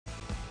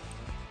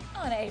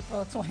On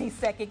April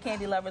 22nd,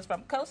 candy lovers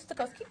from coast to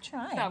coast, keep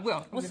trying. I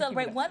will. We'll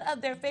celebrate one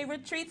of their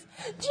favorite treats,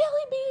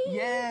 jelly beans.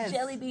 Yes.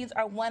 Jelly beans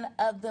are one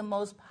of the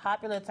most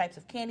popular types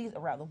of candies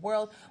around the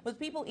world, with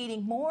people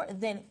eating more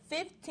than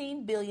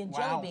 15 billion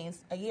jelly beans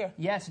a year.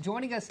 Yes,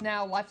 joining us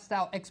now,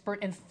 lifestyle expert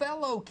and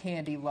fellow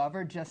candy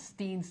lover,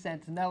 Justine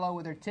Santinello,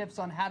 with her tips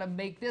on how to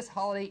make this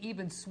holiday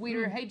even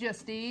sweeter. Hey,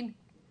 Justine.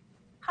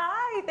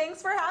 Hi,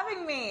 thanks for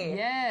having me.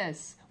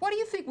 Yes. Why do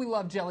you think we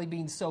love jelly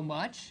beans so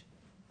much?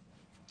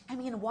 I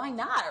mean, why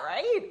not,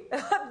 right?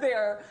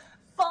 They're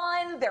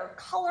fun, they're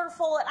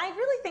colorful, and I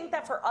really think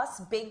that for us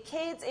big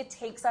kids, it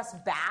takes us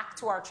back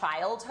to our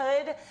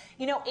childhood.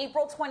 You know,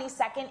 April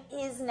 22nd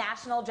is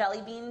National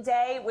Jelly Bean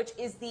Day, which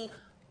is the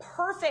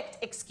perfect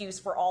excuse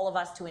for all of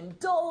us to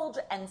indulge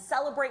and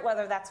celebrate,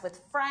 whether that's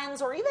with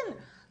friends or even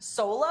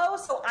solo.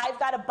 So I've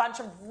got a bunch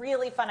of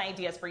really fun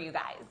ideas for you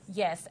guys.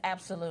 Yes,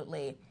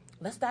 absolutely.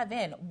 Let's dive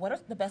in. What are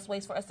the best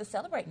ways for us to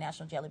celebrate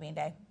National Jelly Bean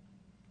Day?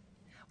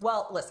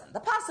 Well, listen,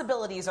 the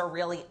possibilities are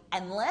really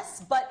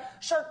endless, but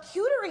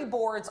charcuterie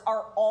boards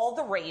are all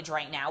the rage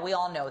right now. We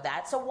all know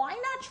that. So why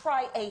not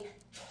try a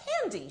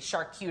candy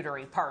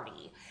charcuterie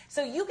party?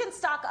 So you can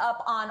stock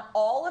up on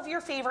all of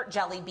your favorite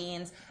jelly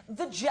beans.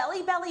 The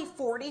Jelly Belly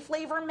 40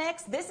 flavor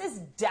mix, this is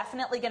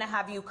definitely going to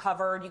have you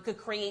covered. You could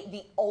create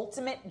the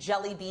ultimate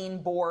jelly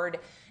bean board.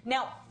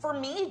 Now, for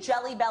me,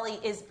 Jelly Belly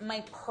is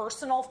my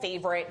personal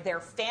favorite. They're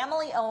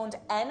family owned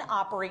and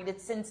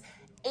operated since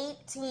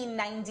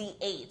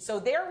 1898. So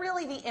they're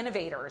really the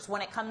innovators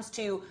when it comes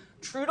to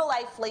true to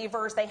life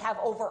flavors. They have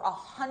over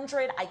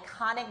 100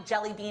 iconic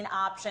jelly bean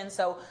options.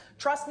 So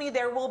trust me,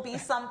 there will be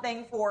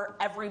something for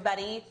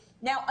everybody.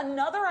 Now,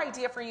 another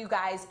idea for you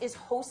guys is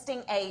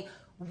hosting a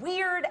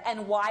weird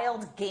and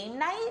wild game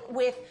night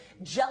with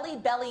Jelly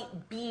Belly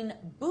Bean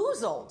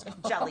Boozled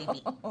jelly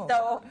bean.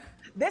 So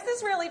this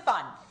is really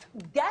fun.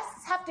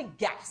 Guests have to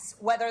guess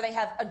whether they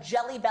have a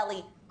Jelly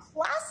Belly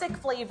classic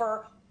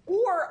flavor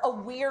or a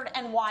weird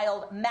and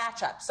wild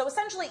matchup. So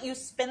essentially you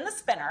spin the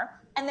spinner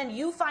and then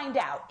you find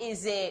out,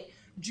 is it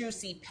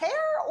juicy pear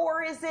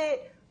or is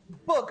it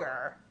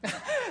booger?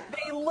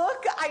 They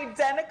look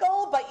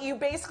identical, but you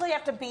basically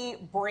have to be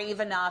brave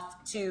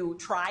enough to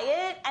try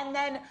it. And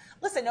then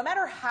listen, no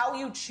matter how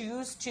you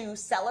choose to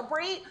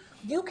celebrate,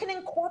 you can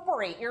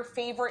incorporate your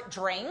favorite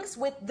drinks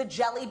with the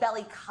Jelly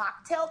Belly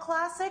Cocktail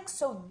Classic.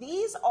 So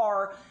these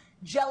are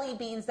jelly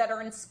beans that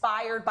are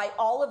inspired by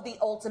all of the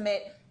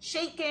ultimate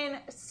shaken,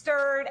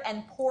 stirred,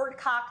 and poured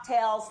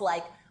cocktails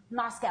like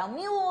Moscow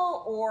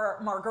Mule or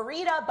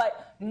Margarita,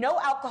 but no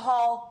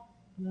alcohol,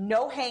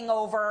 no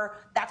hangover.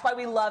 That's why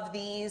we love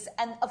these.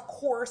 And of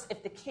course,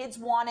 if the kids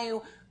want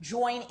to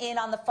join in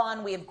on the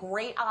fun, we have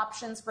great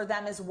options for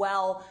them as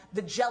well.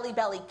 The Jelly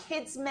Belly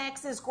Kids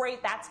Mix is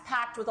great. That's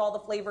packed with all the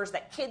flavors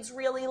that kids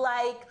really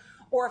like.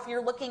 Or if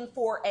you're looking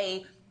for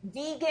a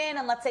vegan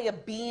and let's say a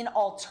bean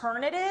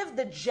alternative,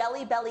 the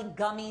Jelly Belly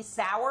Gummy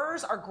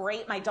Sours are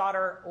great. My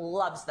daughter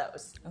loves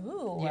those.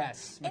 Ooh.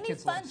 Yes. Any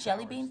fun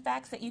jelly bean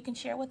facts that you can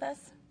share with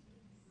us?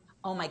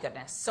 Oh my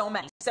goodness, so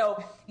many.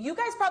 So you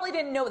guys probably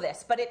didn't know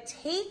this, but it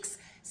takes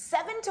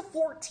 7 to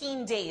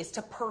 14 days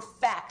to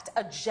perfect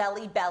a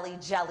Jelly Belly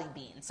jelly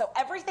bean. So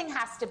everything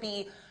has to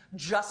be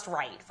just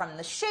right, from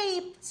the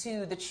shape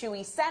to the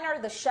chewy center,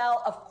 the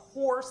shell, of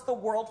course, the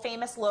world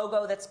famous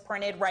logo that's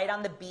printed right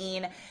on the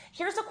bean.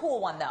 Here's a cool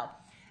one though.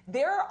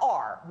 There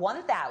are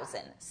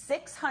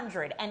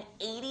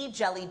 1,680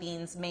 jelly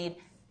beans made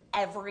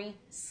every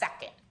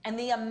second. And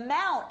the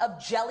amount of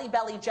Jelly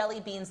Belly jelly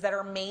beans that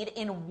are made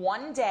in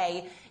one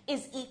day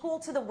is equal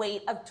to the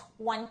weight of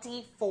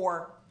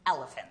 24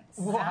 elephants.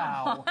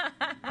 Wow.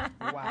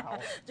 Wow.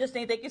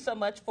 Justine, thank you so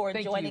much for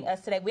joining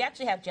us today. We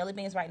actually have jelly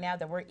beans right now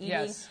that we're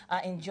eating,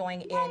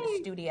 enjoying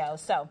in studio.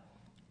 So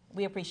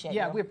we appreciate you.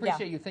 Yeah, we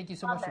appreciate you. Thank you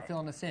so much for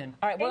filling us in.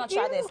 All right, we're going to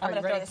try this. I'm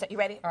going to throw this. You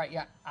ready? All right,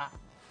 yeah.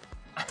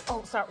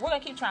 Oh, sorry. We're going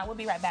to keep trying. We'll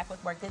be right back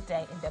with more Good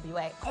Day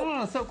NWA.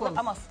 Oh, so close. Look,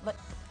 almost. Look.